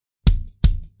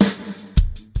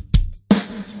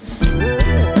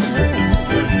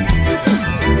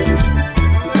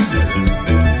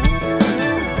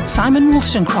Simon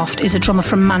Wollstonecroft is a drummer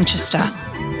from Manchester.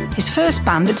 His first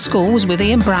band at school was with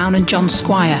Ian Brown and John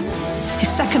Squire. His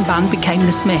second band became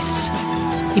The Smiths.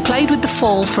 He played with The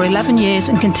Fall for 11 years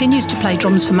and continues to play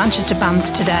drums for Manchester bands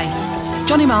today.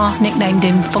 Johnny Marr nicknamed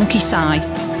him Funky Si.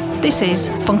 This is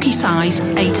Funky Si's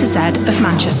A to Z of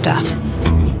Manchester.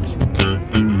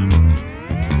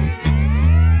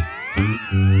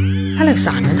 Hello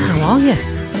Simon, how are you?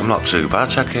 I'm not too bad,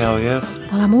 Jackie, how are you?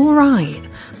 Well, I'm all right,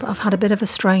 but I've had a bit of a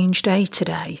strange day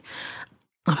today.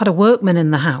 I've had a workman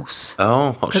in the house.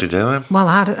 Oh, what's he doing? Well,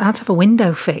 I had to have a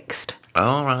window fixed.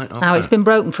 Oh, right, okay. Now, it's been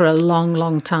broken for a long,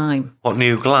 long time. What,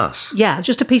 new glass? Yeah,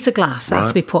 just a piece of glass that had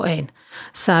to be put in.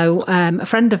 So a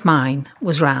friend of mine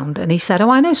was round and he said,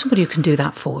 I know somebody who can do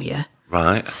that for you.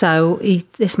 Right. So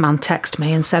this man texted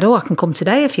me and said, I can come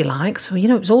today if you like. So, it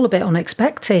was all a bit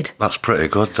unexpected. That's pretty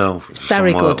good, though. It's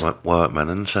very good. Workmen,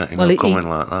 isn't it? Coming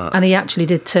like that. And he actually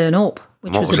did turn up,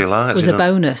 which was he like? Was a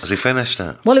bonus. Has he finished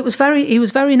it? Well, he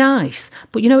was very nice.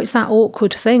 But, it's that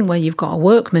awkward thing where you've got a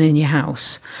workman in your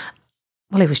house.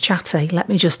 Well, he was chatty, let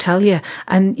me just tell you.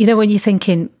 And, when you're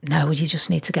thinking, no, you just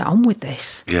need to get on with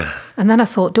this. Yeah. And then I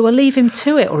thought, do I leave him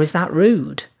to it or is that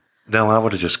rude? No, I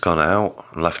would have just gone out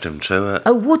and left him to it.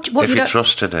 Oh, what if you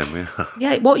trusted him, yeah.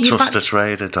 Yeah, what you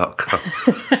Trustatrader.com.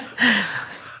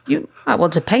 I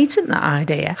want to patent that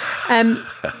idea.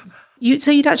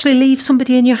 So you'd actually leave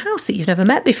somebody in your house that you've never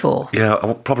met before? Yeah,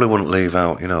 I probably wouldn't leave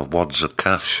out, wads of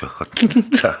cash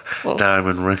or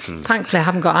diamond rings. Thankfully, I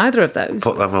haven't got either of those.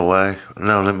 Put them away.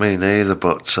 No, not me neither,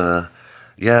 but it's a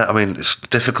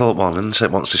difficult one, isn't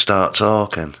it? Once they start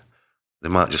talking, they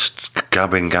might just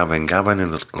gabbing,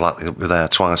 and like they'll be there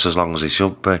twice as long as they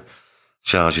should be.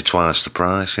 Charge you twice the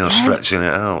price, stretching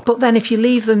it out. But then if you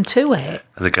leave them to it...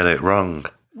 And they get it wrong.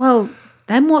 Well...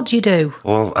 Then what do you do?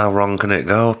 Well, how wrong can it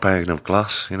go, pane of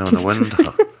glass, in the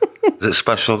window? Is it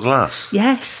special glass?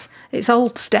 Yes, it's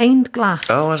old stained glass.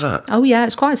 Oh, is it? Oh, yeah,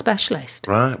 it's quite a specialist.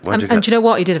 Right. And do you know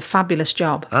what? He did a fabulous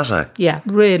job. Has he? Yeah,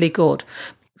 really good.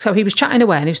 So he was chatting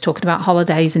away and he was talking about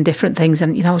holidays and different things.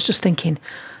 And, I was just thinking,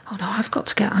 oh, no, I've got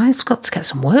to get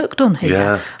some work done here.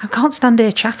 Yeah. I can't stand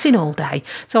here chatting all day.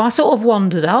 So I sort of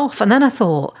wandered off and then I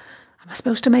thought... Am I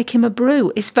supposed to make him a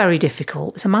brew? It's very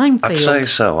difficult. It's a minefield. I'd say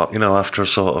so. After a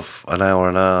sort of an hour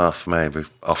and a half, maybe,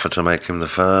 offer to make him the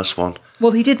first one.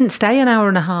 Well, he didn't stay an hour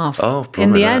and a half. Oh,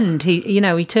 in the end,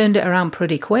 he turned it around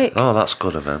pretty quick. Oh, that's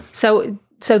good of him. So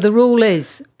the rule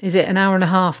is it an hour and a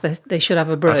half that they should have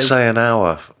a brew? I'd say an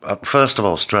hour. First of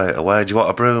all, straight away, do you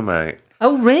want a brew, mate?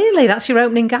 Oh, really? That's your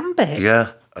opening gambit?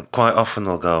 Yeah. Quite often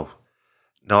they'll go,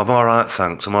 no, I'm all right,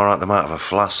 thanks. I'm all right. They might have a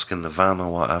flask in the van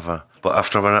or whatever. But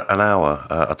after an hour,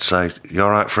 I'd say, you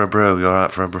all right for a brew? You all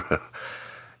right for a brew?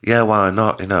 Yeah, why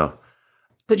not,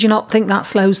 But do you not think that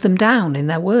slows them down in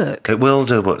their work? It will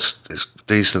do, but it's a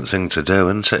decent thing to do,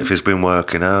 isn't it? If he's been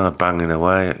working hard, banging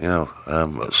away,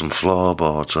 at some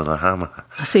floorboards and a hammer.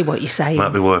 I see what you're saying. Might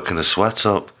be working the sweat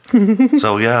up.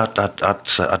 So, yeah,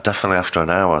 I'd definitely, after an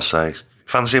hour, say,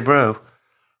 fancy a brew?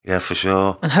 Yeah, for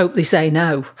sure. And hope they say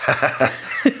no.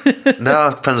 No,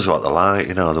 it depends what they're like.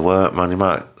 The workman, you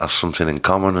might have something in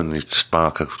common and you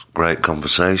spark a great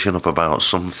conversation up about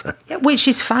something. Yeah, which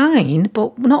is fine,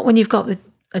 but not when you've got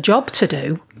a job to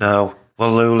do. No.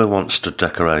 Well, Lulu wants to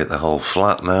decorate the whole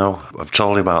flat now. I've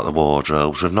told you about the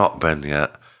wardrobes. We've not been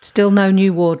yet. Still no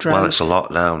new wardrobes? Well, it's a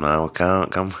lockdown now. We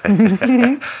can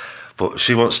we? But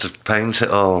she wants to paint it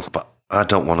all, but I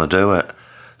don't want to do it.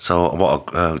 So I want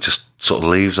to just sort of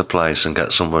leave the place and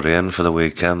get somebody in for the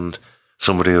weekend,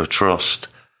 somebody of trust.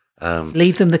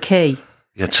 Leave them the key.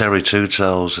 Yeah, Terry Two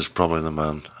Toes is probably the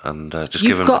man, and just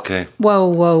give him the key.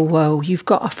 Whoa. You've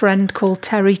got a friend called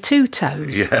Terry Two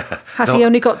Toes? Yeah. Has he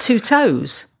only got 2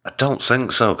 toes? I don't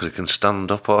think so, because he can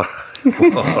stand up or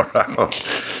around.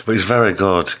 But he's very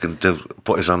good. He can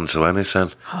put his hand to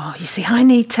anything. Oh, you see, I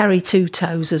need Terry Two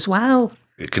Toes as well.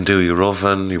 You can do your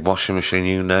oven, your washing machine,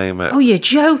 you name it. Oh, you're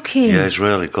joking. Yeah, he's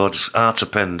really good. It's hard to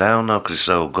pin down now because he's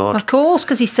so good. Of course,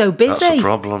 because he's so busy. That's the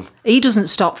problem. He doesn't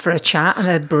stop for a chat and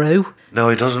a brew. No,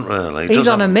 he doesn't really. He's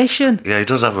on a mission. Yeah, he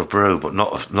does have a brew, but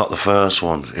not the first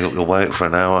one. He'll wait for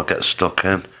an hour, get stuck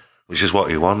in, which is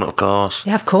what you want, of course.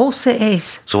 Yeah, of course it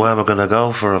is. So where am I going to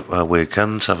go for a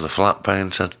weekend to have the flat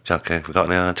painted, Jackie? Have you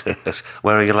got any ideas?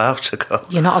 Where are you allowed to go?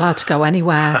 You're not allowed to go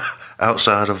anywhere.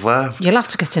 Outside of where? You'll have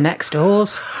to go to next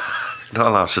doors. Not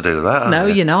allowed to do that, No,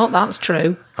 you're not. That's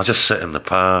true. I'll just sit in the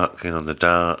park, in the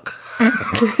dark.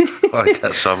 While I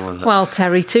get some with it. Well,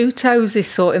 Terry Two Toes is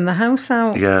sorting the house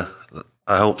out. Yeah,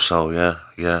 I hope so,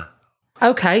 yeah.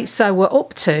 OK, so we're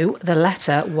up to the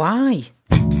letter Y.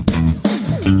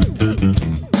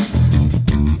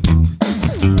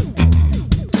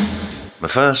 My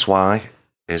first Y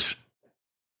is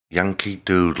Yankee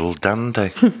Doodle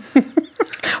Dandy.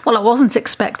 Well, I wasn't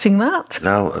expecting that.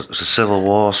 No, it's a Civil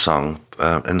War song,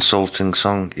 insulting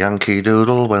song. Yankee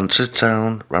Doodle went to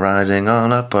town, riding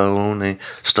on a pony,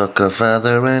 stuck a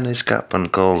feather in his cap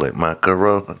and called it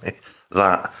macaroni.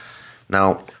 That.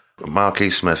 Now, Mark E.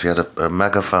 Smith, he had a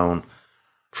megaphone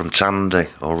from Tandy,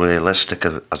 or Realistic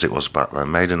as it was back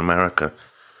then, made in America.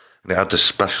 And it had this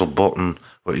special button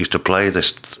where it used to play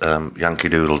this Yankee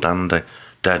Doodle Dandy,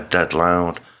 dead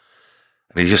loud.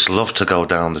 And he just loved to go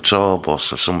down the tour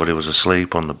bus if somebody was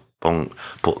asleep on the bunk,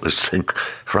 put this thing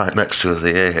right next to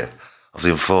the ear of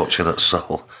the unfortunate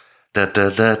soul. It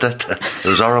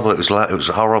was horrible. It was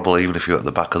horrible even if you were at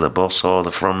the back of the bus or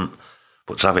the front,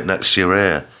 but to have it next to your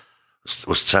ear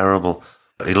was terrible.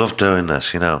 But he loved doing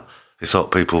this, you know. He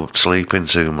thought people were sleeping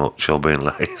too much or being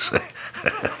lazy.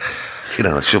 You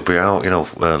know, they should be out, you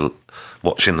know,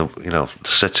 watching the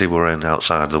city we're in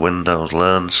outside the windows,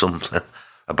 learn something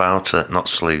about it, not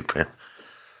sleeping.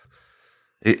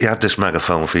 He had this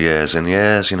megaphone for years and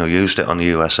years, you know, used it on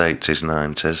US 80s,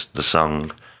 90s, the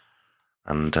song.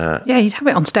 And yeah, you'd have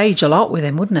it on stage a lot with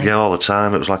him, wouldn't he? Yeah, all the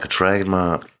time. It was like a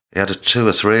trademark. He had 2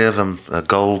 or 3 of them,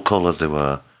 gold coloured they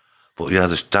were. But yeah,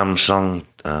 this damn song,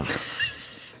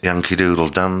 Yankee Doodle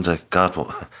Dandy, God,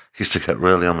 what, used to get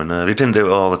really on my nerves. He didn't do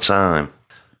it all the time.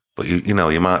 But, you know,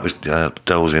 you might be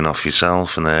dozing off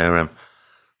yourself and hear him,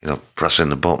 you know, pressing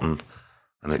the button.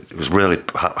 And it was really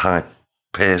high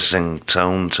piercing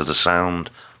tone to the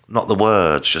sound. Not the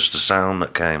words, just the sound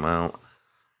that came out.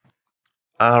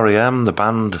 R.E.M., the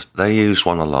band, they used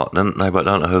one a lot, didn't they? But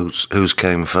I don't know who's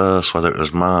came first, whether it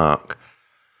was Mark.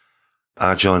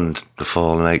 I joined the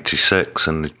Fall in 86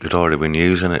 and they'd already been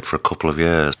using it for a couple of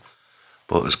years.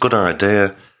 But it was a good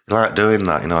idea. You like doing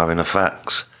that, you know, having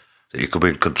effects that you could be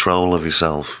in control of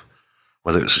yourself.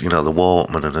 Whether it's, you know, the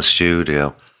Walkman in a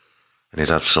studio. And he'd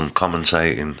have some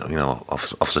commentating, you know, off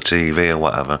the TV or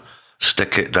whatever,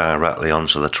 stick it directly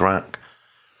onto the track.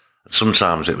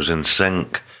 Sometimes it was in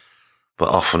sync, but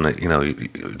often it, you know,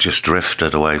 it just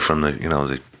drifted away from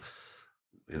the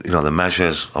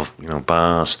measures of, you know,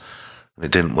 bars. And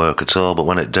it didn't work at all, but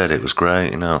when it did, it was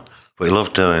great, you know. But he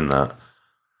loved doing that.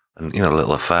 And, you know,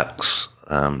 little effects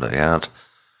that he had.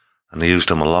 And he used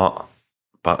them a lot,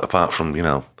 but apart from, you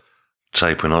know,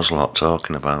 taping us a lot,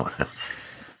 talking about it.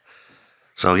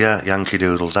 So yeah, Yankee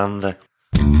Doodle Dandy.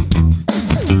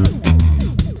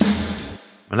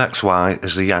 My next why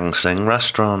is the Yang Sing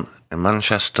restaurant in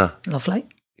Manchester. Lovely.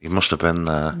 You must have been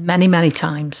there. Many, many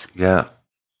times. Yeah.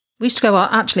 We used to go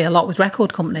out actually a lot with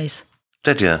record companies.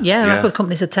 Did you? Yeah, record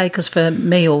companies would take us for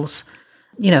meals.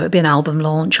 You know, it'd be an album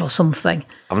launch or something.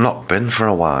 I've not been for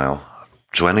a while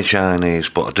to any Chinese,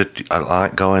 but I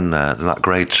like going there, in that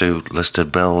Grade 2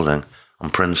 listed building on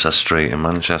Princess Street in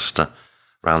Manchester,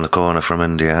 round the corner from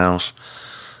India House.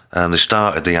 And they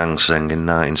started the Yang Sing in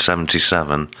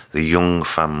 1977, the Young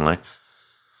family.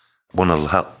 Won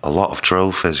a lot of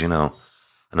trophies, you know,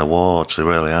 and awards, they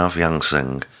really have, Yang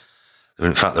Sing.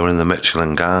 In fact, they were in the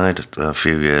Michelin Guide a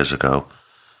few years ago.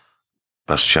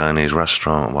 Best Chinese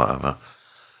restaurant, whatever.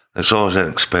 It's always an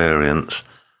experience.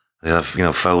 They have, you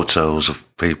know, photos of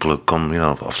people who come, you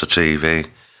know, off the TV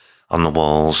on the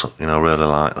walls, you know, really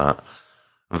like that.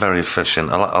 Very efficient.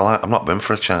 I've not been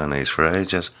for a Chinese for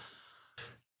ages.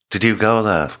 Did you go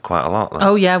there quite a lot then?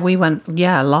 Oh yeah, we went,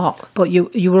 a lot. But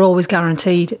you were always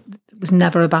guaranteed. It was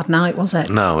never a bad night, was it?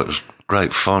 No, it was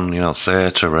great fun, you know,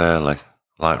 theatre really,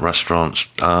 like restaurants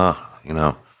are, you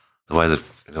know, the way the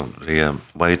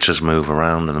waiters move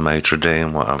around and the maitre d'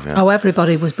 and what have you. Oh,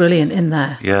 everybody was brilliant in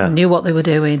there. Yeah. They knew what they were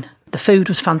doing. The food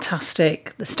was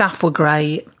fantastic. The staff were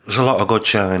great. There's a lot of good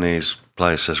Chinese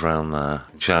places around there,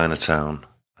 in Chinatown.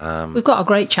 We've got a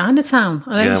great Chinatown.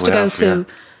 I used to go to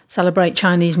celebrate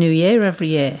Chinese New Year every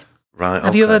year. Right.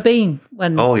 Have you ever been?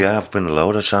 Oh yeah, I've been a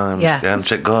load of times. Yeah,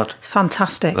 isn't it good? It's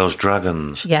fantastic. Those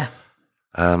dragons. Yeah.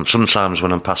 Sometimes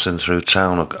when I'm passing through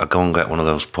town, I go and get one of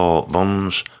those pork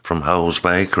buns from Ho's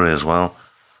Bakery as well.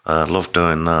 I love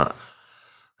doing that.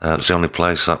 It's the only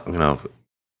place that, you know,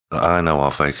 that I know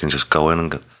of where you can just go in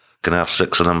and can have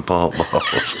 6 of them pork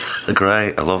balls. They're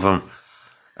great. I love them.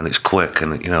 And it's quick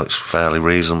and, you know, it's fairly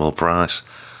reasonable price.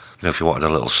 You know, if you wanted a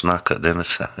little snack at dinner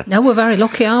time. No, we're very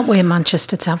lucky, aren't we, in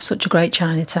Manchester to have such a great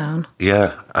Chinatown?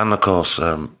 Yeah, and of course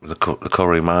the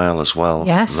curry mile as well.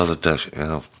 Yes. Another dish, you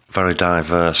know, very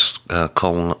diverse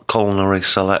culinary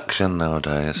selection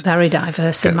nowadays. Very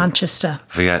diverse in Manchester.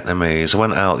 Vietnamese. I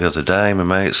went out the other day, my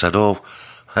mate said, do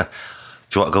you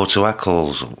want to go to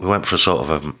Eccles? We went for sort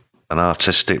of an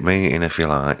artistic meeting, if you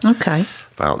like. Okay.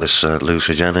 About this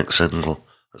Lucigenic single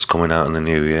that's coming out in the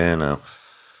new year now.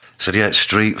 He said, yeah, it's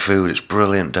street food, it's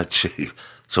brilliant, dead cheap.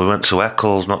 So we went to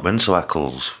Eccles, not been to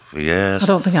Eccles for years. I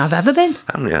don't think I've ever been.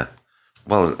 Haven't you?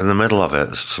 Well, in the middle of it,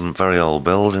 there's some very old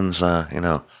buildings there, you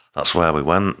know. That's where we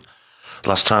went.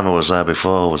 Last time I was there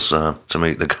before was to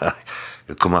meet the guy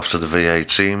who'd come after the VA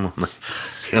team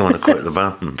when I quit the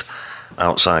band,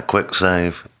 outside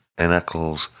Quicksave in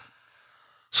Eccles.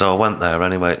 So I went there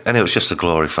anyway, and it was just a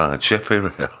glorified chippy,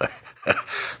 really.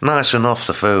 Nice enough,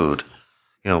 the food,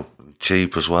 you know,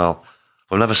 cheap as well.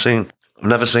 I've never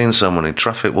seen so many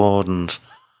traffic wardens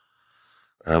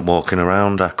walking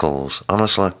around Eccles,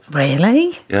 honestly.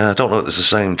 Really? Yeah, I don't know if it's the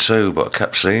same two, but I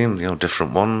kept seeing, you know,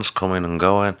 different ones coming and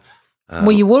going.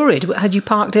 Were you worried? Had you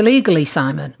parked illegally,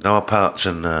 Simon? No, I parked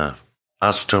in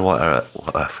Asda,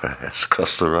 whatever it is,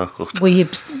 across the road. Were you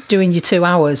doing your 2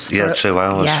 hours? Yeah, 2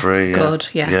 hours free. Yeah. Good,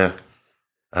 yeah.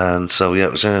 And so, yeah,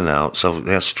 it was in and out. So,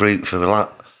 yeah, street food. Like,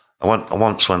 I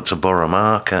once went to Borough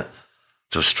Market,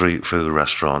 to a street food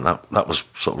restaurant. That was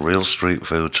sort of real street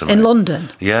food to me. In London?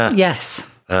 Yeah. Yes.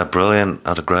 Brilliant.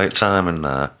 Had a great time in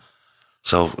there.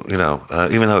 So, you know,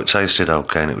 even though it tasted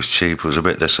okay and it was cheap, it was a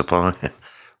bit disappointing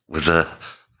with the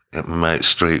mate's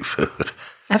street food.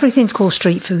 Everything's called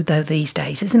street food, though, these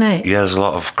days, isn't it? Yeah, there's a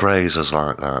lot of crazes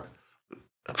like that.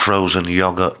 Frozen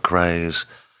yoghurt craze.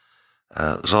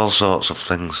 There's all sorts of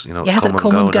things, you know, Yeah, that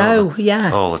come and go,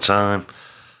 yeah. all the time.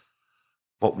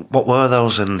 What were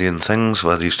those Indian things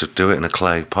where they used to do it in a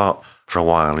clay pot for a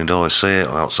while? You'd always see it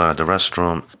outside the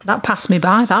restaurant. That passed me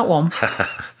by, that one.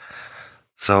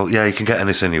 So, yeah, you can get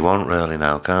anything you want really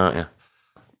now, can't you?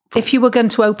 If you were going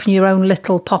to open your own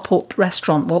little pop-up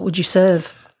restaurant, what would you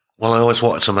serve? Well, I always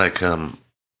wanted to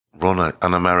run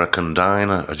an American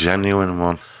diner, a genuine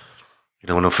one. You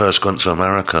know, when I first got to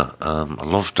America, I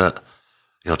loved it.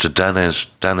 You know, to Denny's.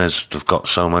 Denny's, they've got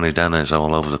so many Denny's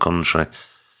all over the country.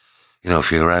 You know,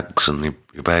 for your eggs and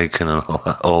your bacon and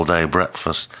all day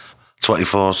breakfast,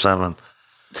 24/7.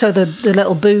 So the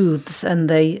little booths and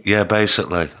the... Yeah,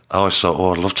 basically. I always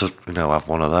thought, I'd love to, you know, have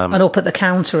one of them. And up at the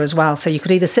counter as well. So you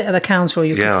could either sit at the counter or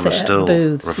you could sit at the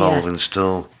booths. Revolving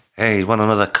stool. Hey, you want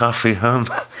another coffee, hon?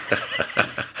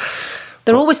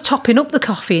 They're always topping up the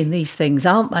coffee in these things,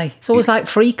 aren't they? It's always like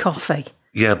free coffee.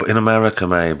 Yeah, but in America,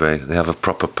 maybe, they have a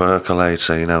proper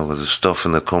percolator, you know, with the stuff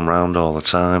and they come round all the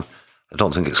time. I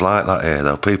don't think it's like that here,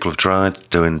 though. People have tried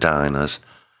doing diners.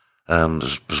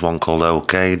 There's one called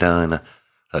OK Diner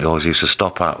that I always used to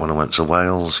stop at when I went to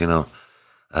Wales, you know,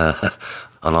 on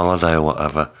holiday or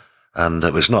whatever. And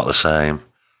it's not the same.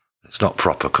 It's not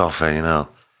proper coffee, you know.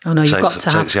 Oh, no, you've got to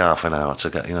have... It takes you half an hour to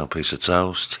get, you know, a piece of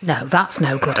toast. No, that's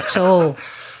no good at all.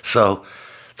 So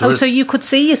you could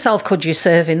see yourself, could you,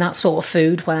 serving that sort of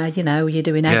food where, you know, you're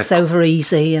doing eggs over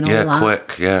easy and all that? Yeah,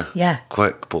 quick, yeah. Yeah.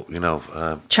 Quick, but, you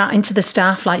know... chatting to the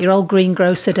staff like your old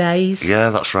greengrocer days.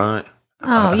 Yeah, that's right.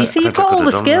 Oh, you see, you've got all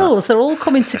the skills. They're all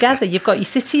coming together. You've got your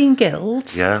city and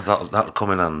guilds. Yeah, that'll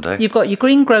come in handy. You've got your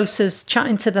greengrocers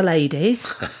chatting to the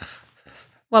ladies.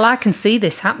 Well, I can see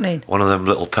this happening. One of them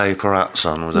little paper hats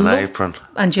on with an apron.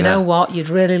 And you know what? You'd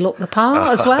really look the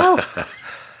part as well.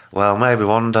 Well, maybe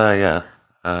one day, yeah.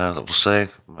 We'll see.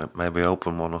 Maybe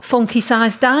open one up.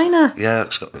 Funky-sized diner. Yeah,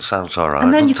 it sounds all right.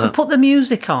 And then you could put the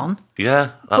music on.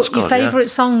 Yeah, that's good. Put your favourite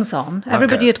songs on.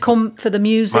 Everybody would come for the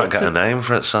music. Might get a name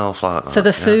for itself like that. For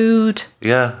the food.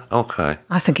 Yeah, okay.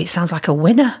 I think it sounds like a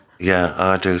winner. Yeah,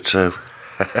 I do too.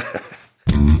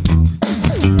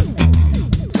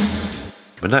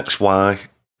 The next why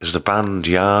is the band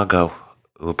Yargo,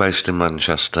 who were based in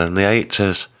Manchester in the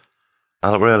 80s.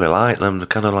 I really like them. They're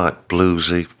kind of like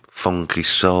bluesy, funky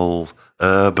soul,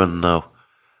 urban though.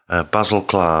 Basil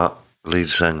Clark, lead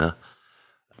singer.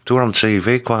 They were on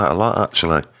TV quite a lot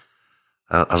actually,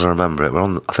 as I remember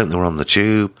it. I think they were on the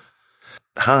Tube.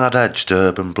 Hard-edged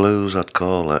urban blues, I'd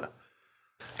call it.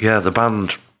 Yeah, the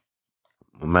band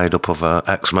were made up of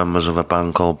ex-members of a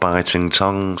band called Biting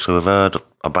Tongues, who I've heard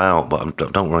about, but I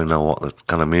don't really know what the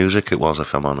kind of music it was,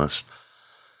 if I'm honest.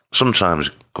 Sometimes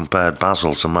compared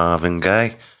Basil to Marvin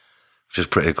Gaye, which is a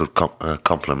pretty good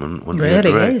compliment, wouldn't you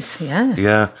agree? Really is, yeah.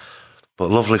 Yeah,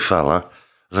 but lovely fella.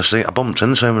 And I bumped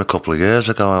into him a couple of years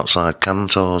ago outside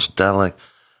Cantor's Deli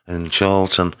in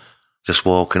Chorlton, just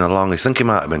walking along. I think he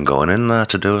might have been going in there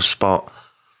to do a spot,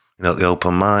 you know, at the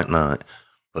open mic night.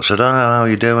 But I said, how are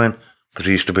you doing? Because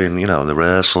he used to be in, you know, the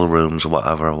rehearsal rooms or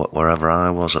whatever, wherever I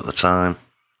was at the time,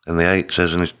 in the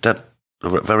 80s, and he's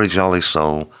a very jolly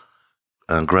soul,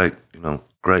 and great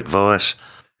voice.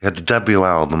 He had the debut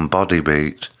album, Body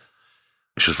Beat,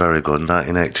 which was very good,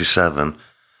 1987,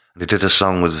 and he did a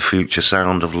song with the Future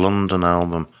Sound of London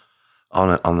album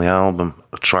on the album,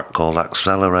 a track called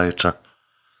Accelerator.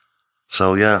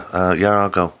 So yeah,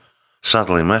 Yargo,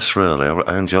 sadly missed really.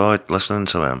 I enjoyed listening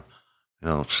to him.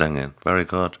 singing. Very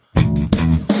good.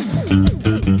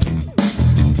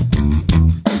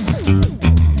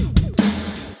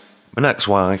 My next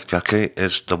wife, Jackie,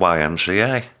 is the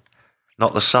YMCA.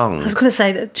 Not the song. I was going to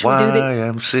say that. Should we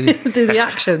YMCA. do the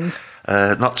actions?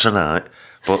 Not tonight.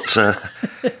 But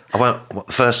the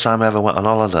first time I ever went on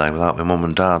holiday without my mum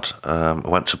and dad, I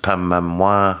went to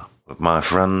Penmaenmawr with my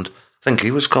friend. I think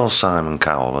he was called Simon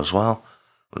Cowell as well,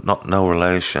 but no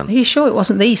relation. Are you sure it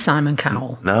wasn't the Simon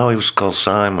Cowell? No, he was called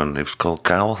Simon. He was called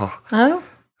Cowell. Oh.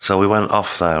 So we went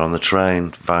off there on the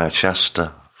train via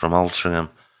Chester from Altrincham.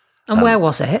 And where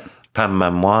was it?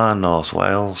 Penmaenmawr, North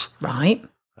Wales. Right.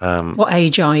 What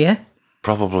age are you?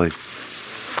 Probably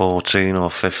 14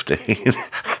 or 15.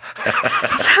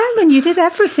 Simon, you did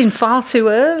everything far too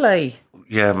early.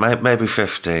 Yeah, maybe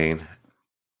 15.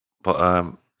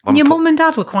 But and your mum and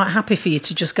dad were quite happy for you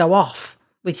to just go off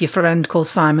with your friend called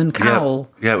Simon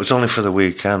Cowell. Yeah, it was only for the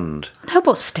weekend. No,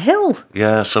 but still.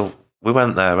 Yeah, so we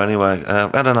went there anyway. We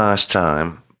had a nice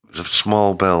time. It was a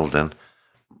small building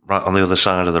right on the other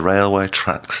side of the railway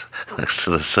tracks next to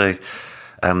the sea.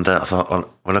 And I thought,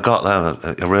 when I got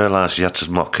there, I realised you had to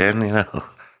muck in,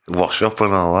 wash up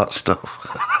and all that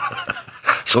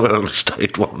stuff. So I only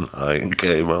stayed one night and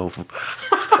came home.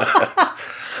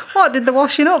 What, did the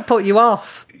washing up put you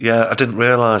off? Yeah, I didn't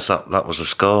realise that was the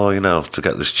score, to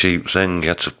get this cheap thing, you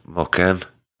had to muck in.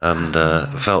 And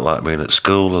it felt like being at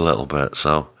school a little bit,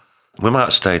 so we might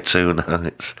have stayed 2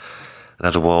 nights. I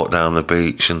had to walk down the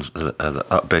beach and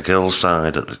that big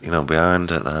hillside,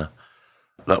 behind it there.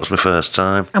 That was my first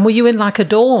time. And were you in like a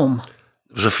dorm?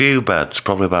 There was a few beds,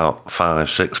 probably about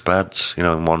 5-6 beds,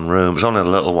 in one room. It was only a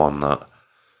little one that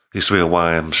used to be a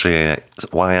YMCA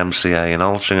in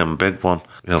Altrincham, big one,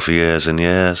 for years and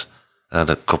years. I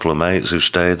had a couple of mates who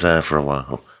stayed there for a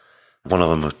while. One of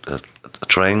them, a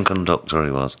train conductor, he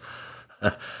was.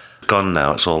 Gone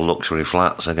now, it's all luxury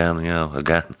flats again,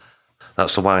 again.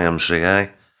 That's the YMCA.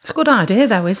 It's a good idea,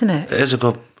 though, isn't it? It is a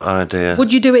good idea.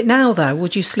 Would you do it now, though?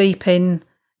 Would you sleep in?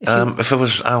 If I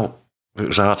was out, it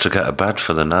was hard to get a bed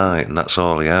for the night, and that's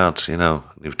all he had, You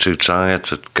were too tired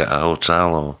to get a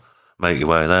hotel or make your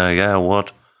way there. Yeah, I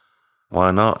would. Why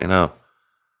not, No,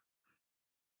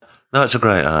 it's a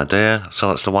great idea. So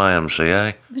it's the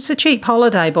YMCA. It's a cheap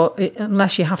holiday, but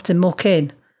unless you have to muck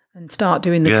in and start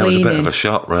doing the cleaning. Yeah, it was a bit of a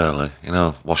shock, really,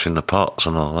 washing the pots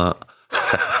and all that.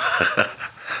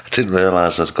 I didn't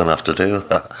realise I was going to have to do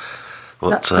that.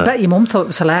 But, I bet your mum thought it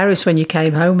was hilarious when you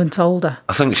came home and told her.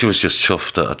 I think she was just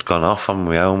chuffed that I'd gone off on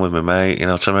my own with my mate, you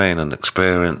know what I mean, and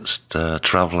experienced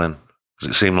travelling.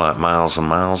 Because it seemed like miles and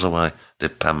miles away.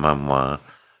 Did Penmaenmawr. You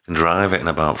can drive it in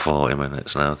about 40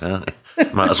 minutes now, can't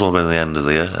you? Might as well be the end of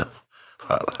the year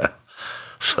back then.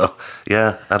 So,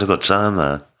 yeah, had a good time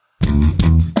there.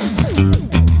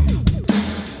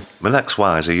 My next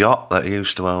wife's a yacht that I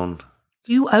used to own.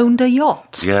 You owned a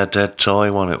yacht? Yeah, dead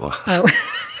toy one it was. Oh.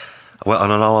 I went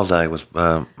on an holiday with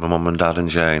my mum and dad and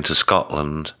Jane to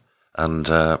Scotland, and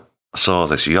I saw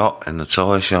this yacht in the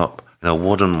toy shop,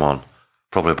 wooden one,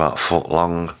 probably about a foot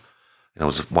long.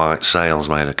 With white sails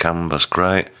made of canvas,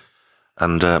 great.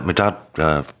 And my dad,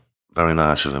 very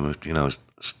nice of him,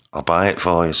 I'll buy it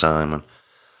for you, Simon.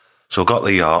 So I got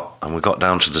the yacht, and we got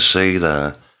down to the sea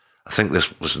there. I think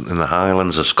this was in the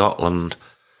Highlands of Scotland.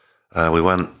 We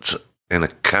went in a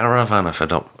caravan, if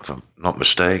I'm not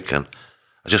mistaken.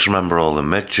 I just remember all the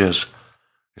midges,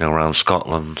 around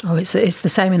Scotland. Oh, it's the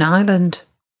same in Ireland.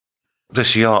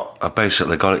 This yacht, I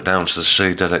basically got it down to the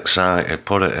sea, dead excited,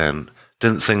 put it in,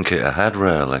 didn't think it ahead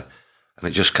really, and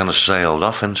it just kind of sailed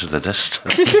off into the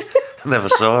distance. Never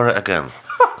saw it again.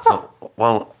 I thought,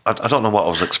 well, I don't know what I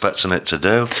was expecting it to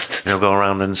do, go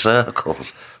around in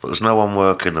circles, but there's no one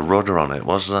working the rudder on it,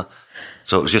 was there?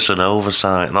 So it was just an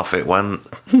oversight, and off it went,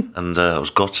 and I was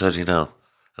gutted, I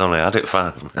only had it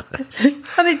 5 minutes.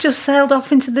 And it just sailed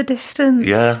off into the distance.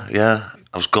 Yeah.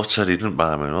 I was gutted he didn't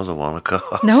buy me another one, of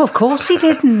course. No, of course he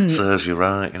didn't. Serves you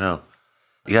right,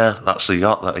 Yeah, that's the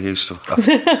yacht that I used to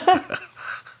have.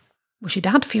 Was your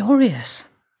dad furious?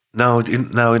 No,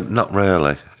 not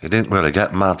really. He didn't really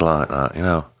get mad like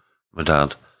that, my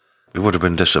dad. He would have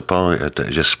been disappointed that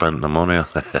he just spent the money on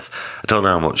it. I don't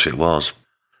know how much it was.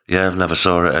 Yeah, I never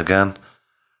saw it again.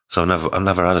 So I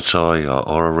never had a toy yacht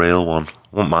or a real one.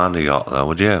 Wouldn't mind a yacht though,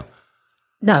 would you?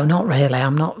 No, not really.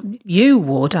 I'm not. You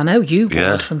would. I know you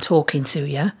would from talking to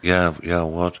you. Yeah, I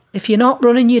would. If you're not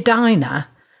running your diner,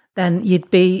 then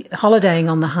you'd be holidaying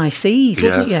on the high seas,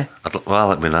 wouldn't you?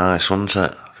 Well, it'd be nice, wouldn't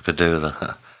it? If you could do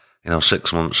that.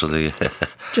 6 months of the year.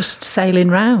 Just sailing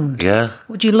round. Yeah.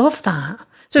 Would you love that?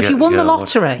 So if you won the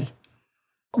lottery,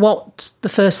 what's the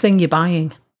first thing you're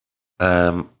buying?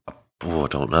 Oh, I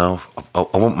don't know. I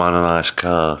wouldn't mind a nice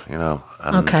car, you know.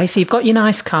 And, Okay, so you've got your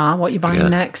nice car. What are you buying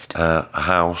next? a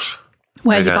house.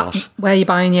 Where big house. Where are you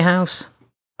buying your house?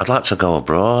 I'd like to go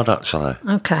abroad, actually.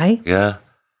 Okay. Yeah.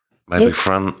 Maybe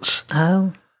France.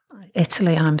 Oh,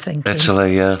 Italy, I'm thinking.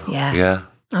 Italy, yeah. Yeah. Yeah.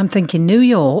 I'm thinking New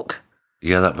York.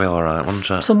 Yeah, that'd be all right,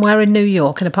 wouldn't it? Somewhere in New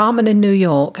York, an apartment in New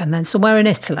York, and then somewhere in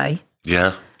Italy.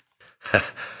 Yeah.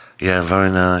 Yeah,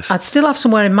 very nice. I'd still have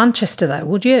somewhere in Manchester, though,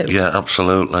 would you? Yeah,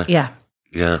 absolutely. Yeah.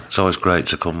 Yeah, it's always great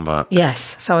to come back.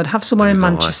 Yes, so I'd have somewhere in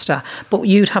Manchester, but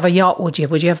you'd have a yacht, would you?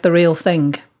 Would you have the real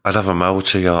thing? I'd have a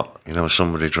motor yacht, you know,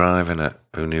 somebody driving it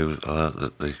who knew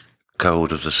the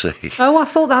code of the sea. Oh, I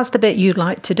thought that's the bit you'd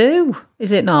like to do,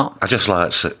 is it not? I just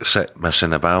like sit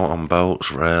messing about on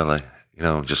boats, really. You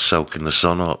know, just soaking the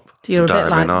sun up. So you're a bit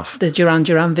diving like off. the Duran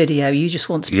Duran video. You just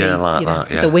want to be, like you know,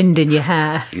 that, yeah. the wind in your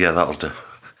hair. Yeah, that'll do.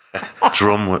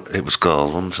 Drum, it was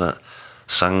called, wasn't it?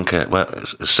 Sank it. Well,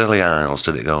 Scilly Isles,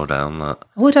 did it go down that?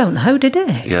 Oh, I don't know, did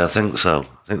it? Yeah, I think so.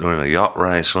 I think they were in a yacht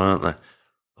race, weren't they?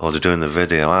 Or they're doing the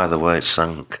video. Either way, it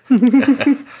sank.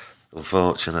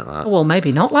 Unfortunate, that. Well,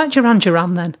 maybe not like Duran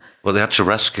Duran then. Well, they had to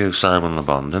rescue Simon Le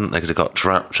Bon, didn't they? 'Cause they got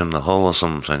trapped in the hull or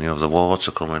something, you know, the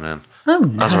water coming in. Oh,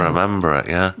 no. As I remember it,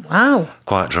 yeah. Wow.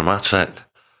 Quite dramatic.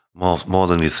 More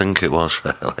than you think it was,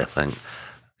 really, I think.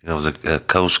 You know, the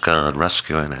Coast Guard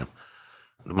rescuing him.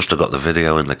 They must have got the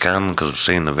video in the can, because I've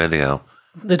seen the video.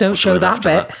 They don't show that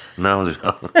bit. No, they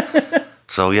don't.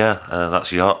 So, yeah,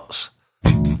 that's yachts.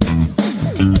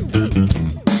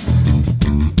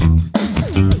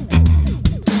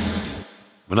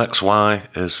 My next why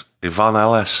is Yvonne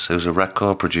Ellis, who's a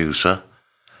record producer,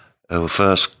 who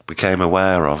first became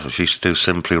aware of. She used to do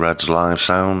Simply Red's live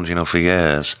sound, you know, for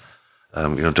years. You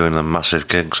know, doing the massive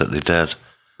gigs that they did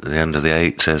at the end of the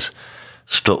 80s.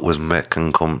 Stuck with Mick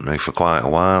and company for quite a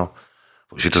while.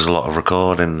 But she does a lot of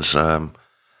recordings in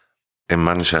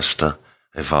Manchester,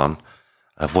 Yvonne.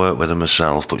 I've worked with her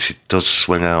myself, but she does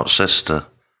Swing Out Sister,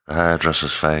 a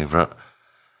hairdresser's favourite.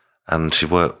 And she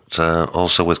worked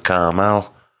also with Carmel.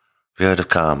 Have you heard of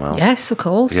Carmel? Yes, of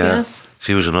course, yeah.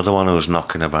 She was another one who was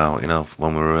knocking about, you know,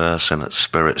 when we were rehearsing at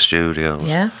Spirit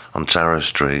Studios on Terrace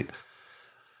Street.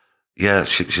 Yeah,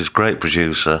 she's a great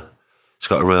producer. She's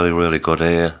got a really, really good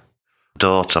ear.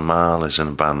 Daughter Marley's in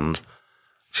a band.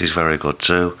 She's very good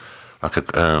too. Like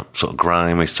a sort of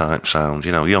grimy type sound,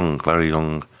 you know, young, very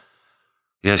young.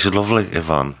 Yeah, she's lovely,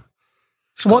 Yvonne.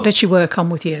 What did she work on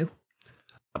with you?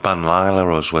 A band Lila I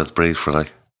was with briefly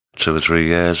 2 or 3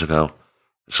 years ago,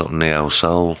 sort of neo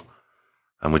soul,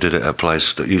 and we did it at a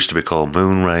place that used to be called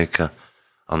Moonraker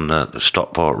on the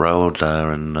Stockport Road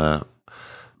there in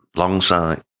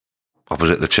Longsight,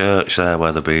 opposite the church there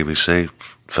where the BBC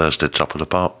first did Top of the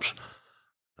Pops.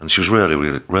 And she was really,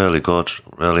 really, really good.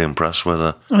 Really impressed with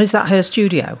her. Oh, is that her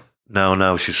studio?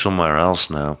 No, she's somewhere else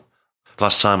now.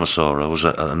 Last time I saw her was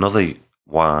at another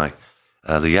Y,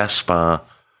 the Yes Bar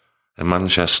in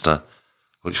Manchester,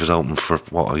 which was open for,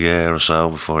 a year or so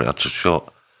before it had to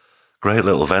shut. Great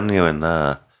little venue in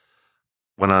there.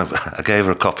 When I gave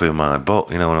her a copy of my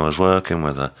book, you know, when I was working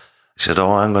with her, she said,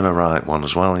 "Oh, I'm going to write one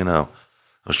as well," you know.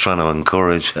 I was trying to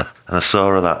encourage her. And I saw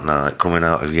her that night coming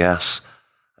out of Yes,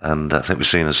 and I think we've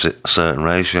seen a certain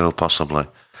ratio, possibly.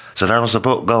 I said, "How's the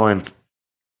book going,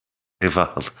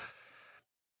 Yvonne?"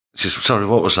 She said, "Sorry,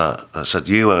 what was that?" I said,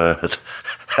 "You heard."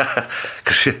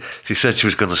 Because she said she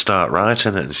was going to start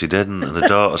writing it, and she didn't. And the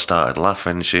daughter started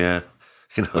laughing. She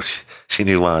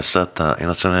knew why I said that, you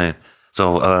know what I mean?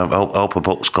 So I hope a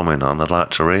book's coming on. I'd like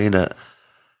to read it,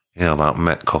 you know, about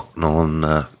Mick Hucknall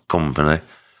and company,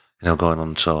 you know, going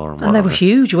on tour. And they were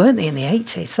huge, weren't they, in the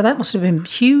 80s? So that must have been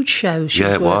huge shows she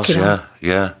was working on.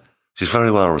 Yeah. She's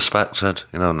very well respected,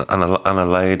 you know, and a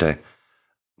lady.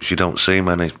 You don't see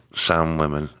many sound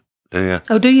women, do you?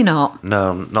 Oh, do you not?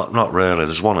 No, not really.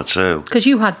 There's one or two. Because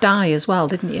you had Di as well,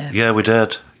 didn't you? Yeah, we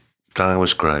did. Di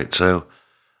was great too.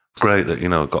 Great that, you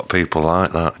know, got people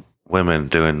like that, women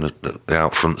doing the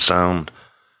out front sound,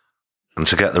 and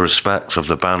to get the respect of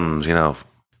the band, you know,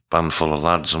 band full of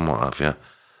lads and what have you,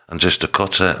 and just to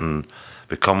cut it and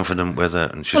be confident with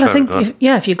it. And she's very good.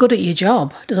 If you're good at your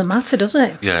job, it doesn't matter, does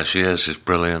it? Yeah, she is. She's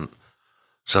brilliant.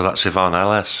 So that's Yvonne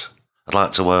Ellis. I'd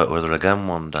like to work with her again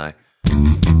one day.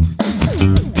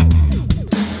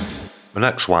 My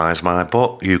next why is my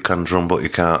book, You Can Drum But You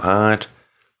Can't Hide,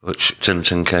 which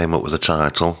Tintin came up with the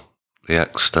title, the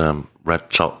ex-Red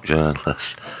Top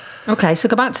journalist. Okay, so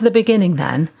go back to the beginning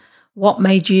then. What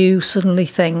made you suddenly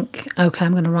think, okay,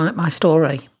 I'm going to write my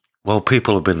story? Well,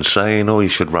 people have been saying, "Oh, you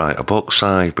should write a book, Si.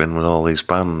 You've been with all these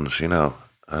bands, you know."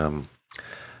 And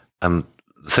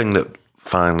the thing that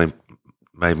finally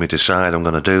made me decide I'm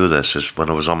going to do this is when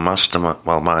I was on Mastermind.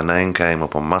 Well, my name came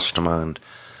up on Mastermind,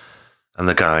 and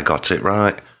the guy got it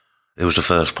right. He was the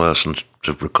first person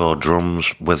to record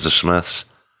drums with the Smiths,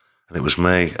 and it was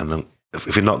me. And then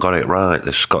if he'd not got it right,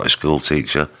 this Scottish school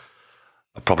teacher,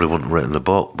 I probably wouldn't have written the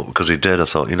book. But because he did, I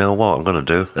thought, you know what, I'm going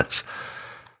to do this.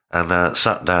 And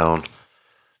sat down,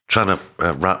 trying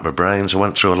to wrap my brains. I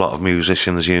went through a lot of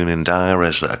musicians' union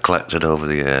diaries that I collected over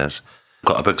the years.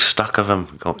 Got a big stack of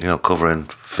them, covering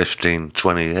 15,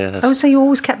 20 years. Oh, so you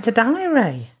always kept a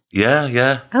diary?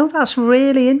 Yeah. Oh, that's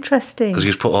really interesting. Because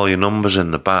you put all your numbers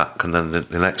in the back, and then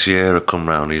the next year would come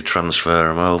round and you transfer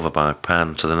them over by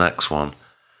pen to the next one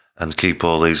and keep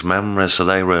all these memories. So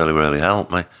they really, really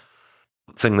helped me.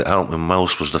 The thing that helped me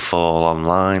most was the Fall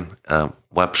Online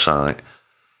website,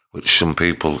 which some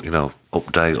people,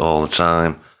 update all the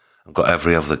time. I've got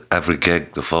every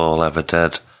gig the Fall ever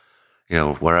did,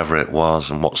 wherever it was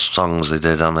and what songs they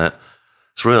did on it.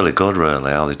 It's really good,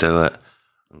 really, how they do it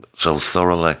so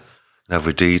thoroughly in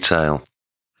every detail.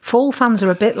 Fall fans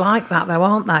are a bit like that, though,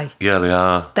 aren't they? Yeah, they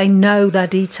are. They know their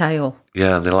detail.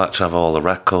 Yeah, they like to have all the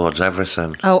records,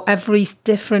 everything. Oh, every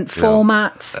different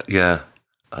format. Yeah.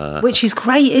 Which is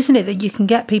great, isn't it, that you can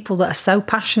get people that are so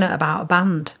passionate about a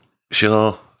band.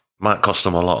 Sure. Might cost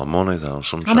them a lot of money, though,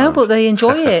 sometimes. I know, but they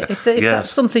enjoy it. If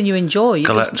that's something you enjoy.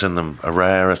 Collecting them, a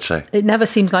rarity. It never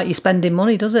seems like you're spending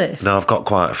money, does it? No, I've got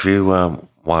quite a few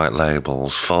white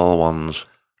labels, Fall ones.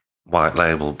 White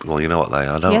label, well, you know what they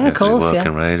are, don't you? Yeah, of course, you work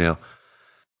in radio.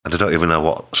 And I don't even know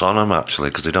what's on them,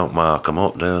 actually, because they don't mark them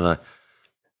up, do they?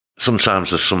 Sometimes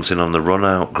there's something on the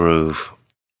run-out groove,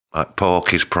 like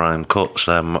Porky's Prime Cuts.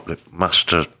 They're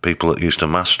master people that used to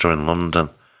master in London.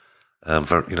 A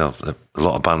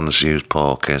lot of bands use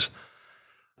Porky's.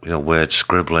 Weird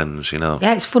scribblings,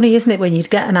 Yeah, it's funny, isn't it, when you'd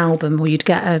get an album or you'd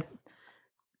get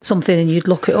something and you'd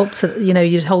look it up to,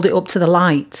 you'd hold it up to the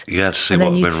light. Yeah, to see and what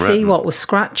then had you'd been see written. what was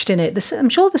scratched in it. I'm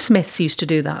sure the Smiths used to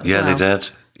do that as well. They did.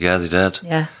 Yeah, they did.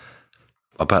 Yeah.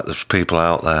 I bet there's people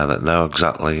out there that know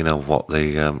exactly,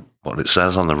 what it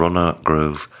says on the run-out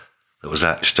groove that was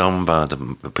etched on by the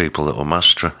people that were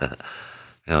mastering it,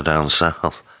 down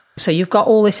south. So you've got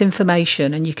all this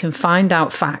information and you can find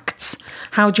out facts.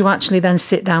 How do you actually then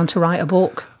sit down to write a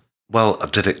book? Well, I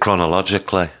did it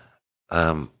chronologically.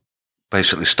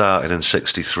 Basically started in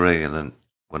 1963, and then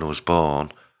when I was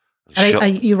born. Are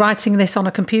you writing this on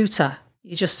a computer?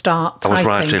 You just start typing? I was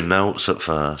writing notes at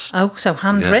first. Oh, so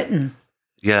handwritten?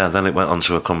 Yeah, then it went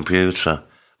onto a computer.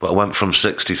 But I went from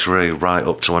 1963 right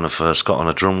up to when I first got on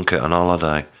a drum kit on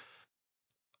holiday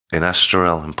in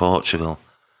Estoril in Portugal,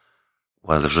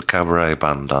 where there was a cabaret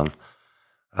band on,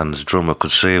 and the drummer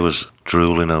could see he was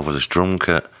drooling over this drum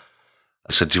kit.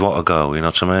 I said, do you want to go? You know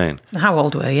what I mean? How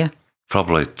old were you?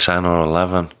 Probably 10 or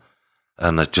 11.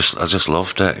 And I just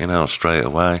loved it, straight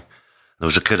away. There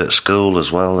was a kid at school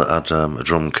as well that had a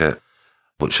drum kit,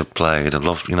 which I played and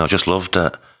loved, just loved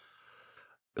it.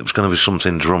 It was going to be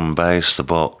something drum-based, the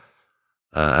book,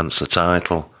 hence the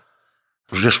title.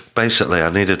 It was just basically I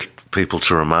needed people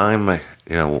to remind me,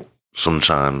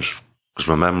 sometimes, because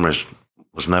my memories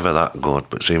was never that good,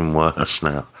 but it's even worse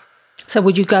now. So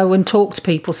would you go and talk to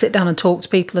people, sit down and talk to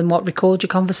people and record your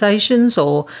conversations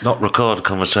or? Not record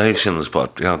conversations,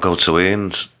 but go to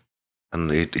Ian's and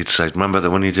he'd say, remember that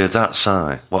when you did that, Si?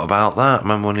 What about that?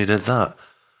 Remember when you did that?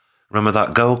 Remember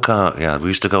that go-kart you had? We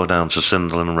used to go down to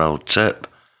Sunderland Road Tip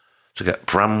to get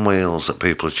pram wheels that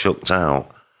people had chucked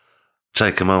out,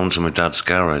 take them home to my dad's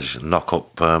garage and knock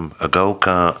up a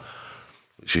go-kart,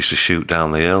 which used to shoot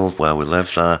down the hill where we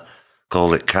lived there,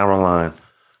 called it Caroline,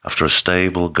 after a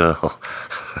stable girl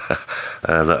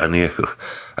that I knew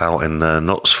out in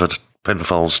Knutsford,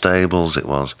 Pinfold Stables it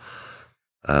was.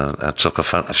 I took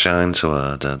a shine to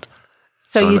her, I did.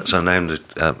 So I named it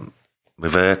my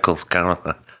vehicle,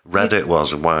 Caroline. Red it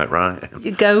was in white writing.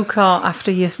 Your go-kart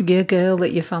after your girl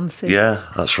that you fancied. Yeah,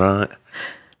 that's right.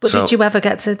 But did you ever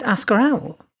get to ask her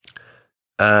out?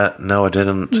 No, I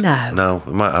didn't. No.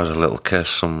 We might have a little kiss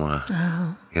somewhere.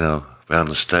 Oh. Behind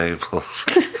the stables.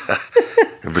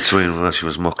 In between where she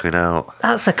was mucking out.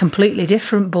 That's a completely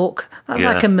different book. That's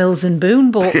like a Mills and Boon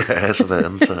book. Yeah, it's a bit,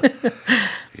 isn't it?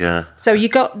 Yeah. So you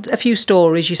got a few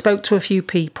stories, you spoke to a few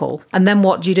people, and then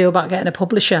what do you do about getting a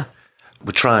publisher?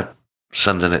 We tried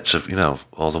sending it to,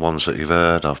 all the ones that you've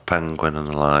heard of, Penguin and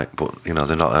the like, but,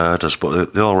 they're not heard us,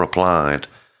 but they all replied.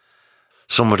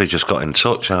 Somebody just got in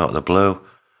touch out of the blue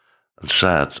and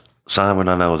said, Simon,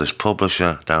 I know this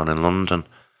publisher down in London.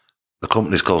 The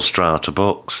company's called Strata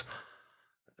Books.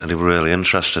 And they were really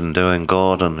interested in doing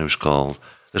Gordon, he was called.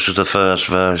 This was the first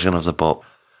version of the book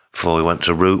before we went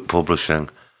to Root Publishing,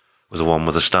 with the one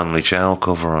with the Stanley Chow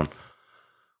cover on,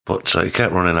 But he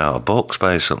kept running out of books,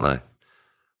 basically.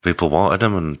 People wanted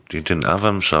them and he didn't have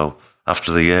them, so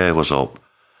after the year was up,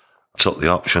 I took the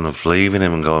option of leaving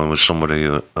him and going with somebody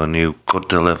who I knew could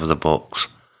deliver the books,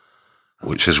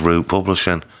 which is Root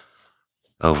Publishing,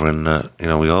 over in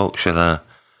Yorkshire there.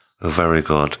 They're very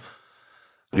good.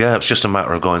 Yeah, it's just a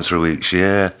matter of going through each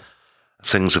year.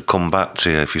 Things would come back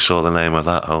to you if you saw the name of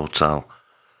that hotel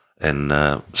in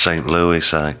St. Louis,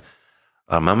 say.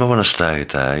 I remember when I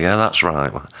stayed there, yeah, that's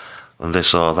right, when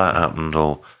this or that happened,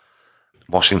 or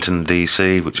Washington,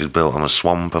 D.C., which is built on a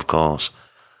swamp, of course.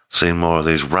 Seen more of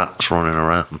these rats running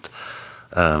around.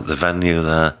 The venue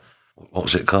there, what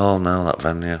was it called now, that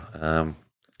venue?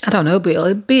 I don't know, but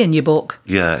it'll be in your book.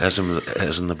 Yeah, it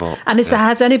is in the book. And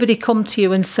has anybody come to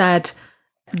you and said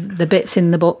the bits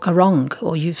in the book are wrong,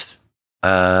 or you've...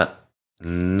 No.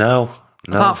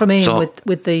 Apart from Ian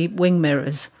with the wing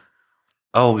mirrors.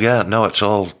 Oh, yeah, no, it's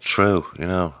all true,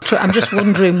 I'm just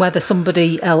wondering whether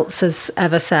somebody else has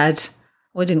ever said,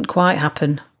 well, it didn't quite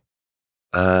happen.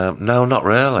 No, not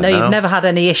really. No, you've never had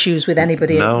any issues with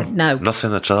anybody? No,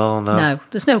 nothing at all, no. No,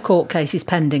 there's no court cases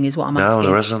pending is what I'm asking. No,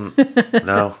 there isn't,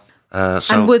 no.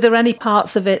 And were there any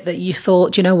parts of it that you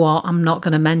thought, you know what, I'm not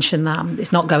going to mention that,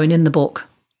 it's not going in the book?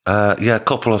 Yeah, a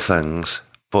couple of things.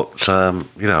 But, all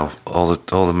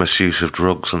the misuse of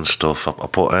drugs and stuff I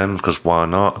put in, because why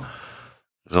not?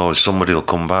 There's always somebody will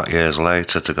come back years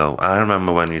later to go, I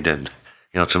remember when you did.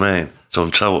 You know what I mean? So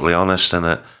I'm totally honest in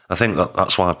it. I think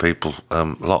that's why people, a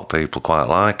lot of people quite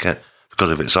like it,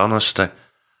 because of its honesty.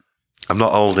 I'm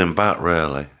not holding back,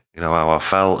 really. How I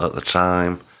felt at the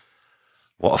time,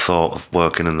 what I thought of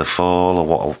working in the Fall,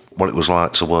 or what it was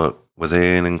like to work with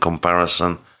Ian in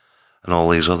comparison, and all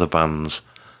these other bands.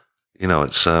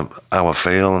 It's how I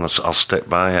feel, and I'll stick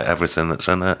by it, everything that's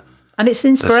in it. And it's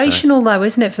inspirational, though,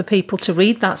 isn't it, for people to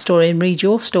read that story and read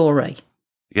your story?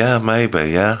 Yeah, maybe,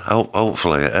 yeah.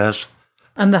 Hopefully it is.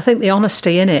 And I think the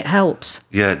honesty in it helps.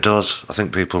 Yeah, it does. I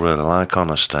think people really like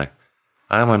honesty.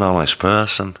 I'm an honest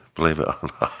person, believe it or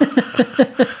not.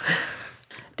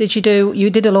 You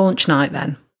did a launch night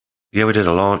then? Yeah, we did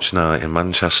a launch night in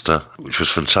Manchester, which was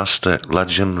fantastic,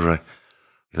 legendary.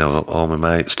 All my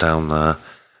mates down there,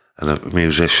 and the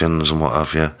musicians and what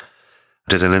have you.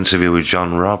 Did an interview with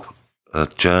John Robb, a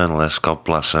journalist, God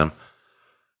bless him,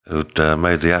 who'd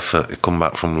made the effort. He'd come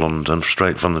back from London,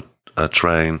 straight from the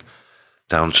train,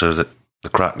 down to the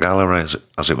Crack Gallery,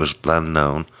 as it was then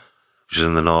known, which is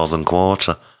in the Northern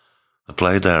Quarter. I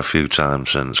played there a few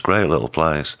times since. Great little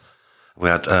place. We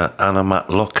had Anna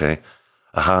McLucky,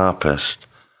 a harpist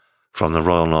from the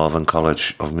Royal Northern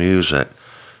College of Music.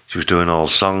 She was doing all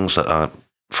songs that are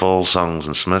Fall songs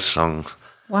and Smith songs.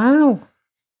 Wow.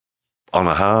 On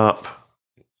a harp.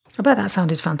 I bet that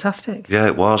sounded fantastic. Yeah,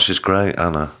 it was. She's great,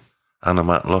 Anna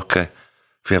McLucky.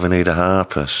 If you ever need a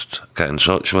harpist, get in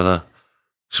touch with her.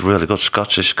 She's a really good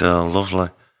Scottish girl, lovely.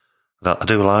 I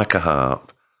do like a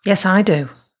harp. Yes, I do.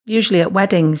 Usually at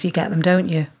weddings you get them, don't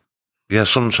you? Yeah,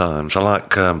 sometimes. I like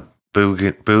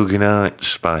Boogie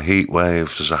Nights by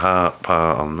Heatwave. There's a harp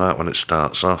part on that when it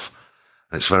starts off.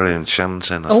 It's very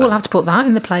enchanting. We'll have to put that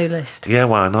in the playlist. Yeah,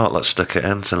 why not? Let's stick it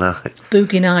in tonight.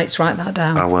 Boogie Nights, write that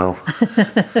down. I will.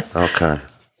 Okay.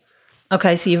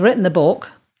 Okay, so you've written the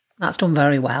book. That's done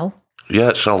very well. Yeah,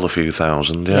 it sold a few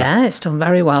thousand, yeah. Yeah, it's done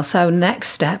very well. So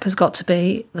next step has got to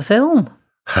be the film.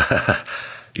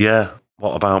 Yeah,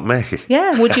 what about me?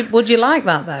 Yeah, would you like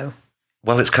that, though?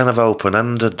 Well, it's kind of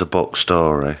open-ended, the book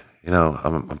story.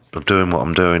 I'm doing what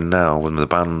I'm doing now with the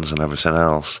bands and everything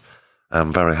else.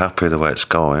 I'm very happy the way it's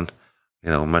going.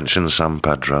 Mention San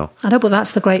Pedro. I know, but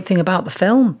that's the great thing about the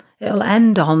film. It'll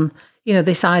end on,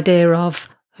 this idea of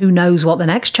who knows what the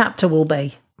next chapter will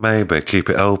be. Maybe, keep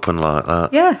it open like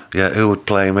that. Yeah. Yeah, who would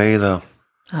play me, though?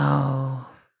 Oh,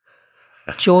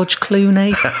 George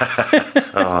Clooney.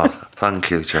 Oh,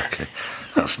 thank you, Jackie.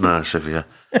 That's nice of you.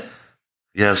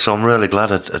 Yeah, so I'm really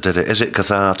glad I did it. Is it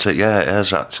cathartic? Yeah, it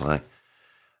is, actually.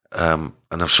 And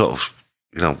I've sort of...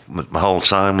 my whole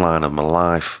timeline of my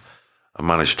life, I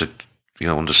managed to,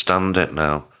 understand it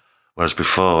now. Whereas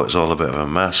before, it's all a bit of a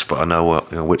mess, but I know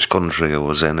which country I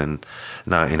was in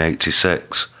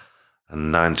 1986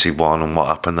 and 91 and what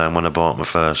happened then when I bought my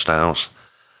first house.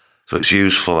 So it's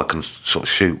useful. I can sort of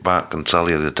shoot back and tell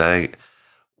you the date,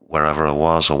 wherever I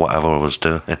was or whatever I was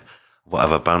doing,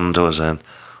 whatever band I was in,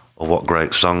 or what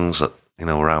great songs that,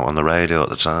 were out on the radio at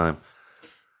the time.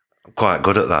 I'm quite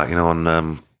good at that,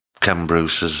 on... Ken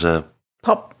Bruce's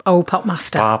Pop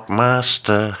Master. Pop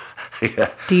Master.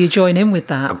 Yeah. Do you join in with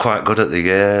that? I'm quite good at the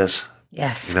years.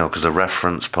 Yes. Because the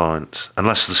reference points,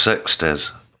 unless the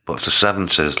 60s, but the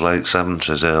 70s, late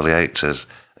 70s, early 80s,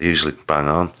 I usually bang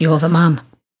on. You're the man.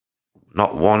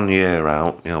 not 1 year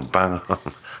out, bang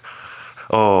on.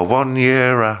 Oh, 1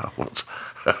 year out.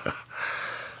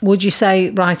 Would you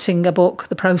say writing a book,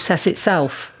 the process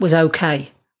itself, was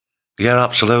okay? Yeah,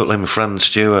 absolutely. My friend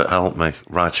Stuart helped me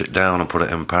write it down and put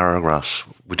it in paragraphs.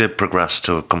 We did progress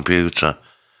to a computer.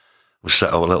 We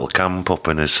set up a little camp up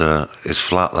in his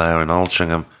flat there in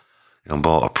Altrincham.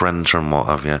 Bought a printer and what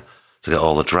have you to get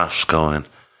all the drafts going,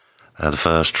 the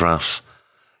first drafts.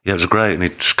 Yeah, it was great, and he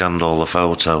scanned all the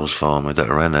photos for me that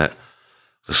are in it.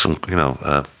 There's some,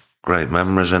 great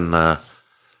memories in there.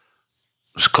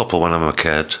 There's a couple when I'm a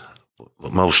kid,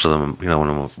 but most of them, when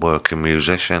I'm a working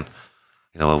musician,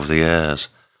 over the years.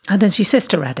 And has your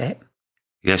sister read it?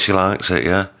 Yeah, she likes it,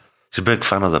 yeah. She's a big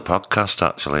fan of the podcast,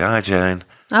 actually. Hi, Jane.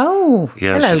 Oh,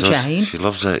 yeah, hello, Jane. She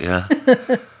loves it, yeah.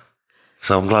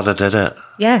 So I'm glad I did it.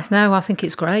 Yeah, no, I think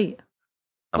it's great.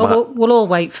 We'll all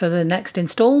wait for the next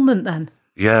instalment then.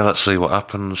 Yeah, let's see what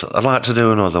happens. I'd like to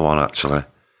do another one, actually.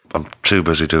 I'm too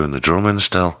busy doing the drumming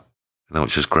still,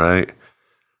 which is great.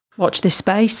 Watch this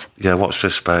space. Yeah, watch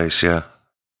this space, yeah.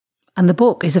 And the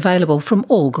book is available from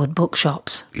all good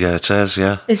bookshops. Yeah, it is,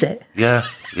 yeah. Is it? Yeah.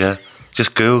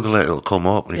 Just Google it, it'll come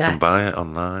up and you can buy it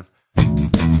online.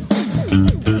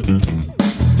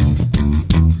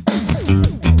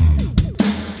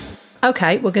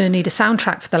 Okay, we're going to need a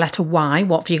soundtrack for the letter Y.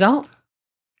 What have you got?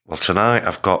 Well, tonight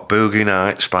I've got Boogie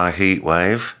Nights by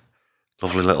Heatwave.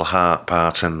 Lovely little heart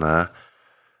part in there.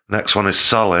 Next one is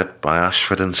Solid by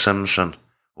Ashford and Simpson.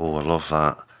 Oh, I love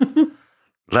that.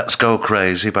 Let's Go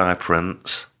Crazy by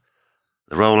Prince.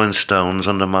 The Rolling Stones,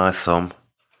 Under My Thumb.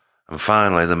 And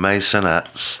finally, the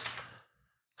Masonettes,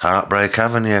 Heartbreak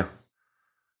Avenue.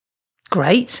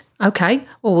 Great. Okay.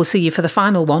 Well, we'll see you for the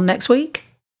final one next week.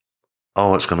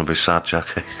 Oh, it's going to be sad,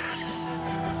 Jackie.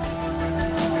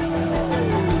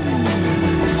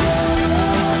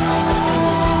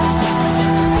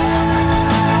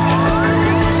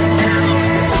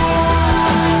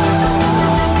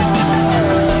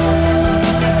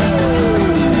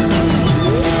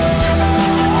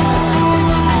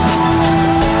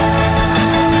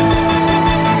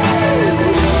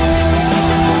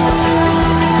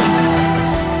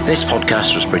 This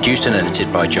podcast was produced and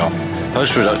edited by John.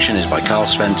 Post-production is by Carl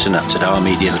Svensson at Tadar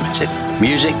Media Limited.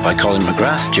 Music by Colin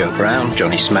McGrath, Joe Brown,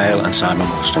 Johnny Smale and Simon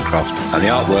Wollstonecroft. And the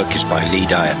artwork is by Lee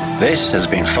Dyer. This has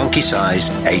been Funky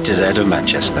Size A to Z of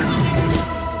Manchester.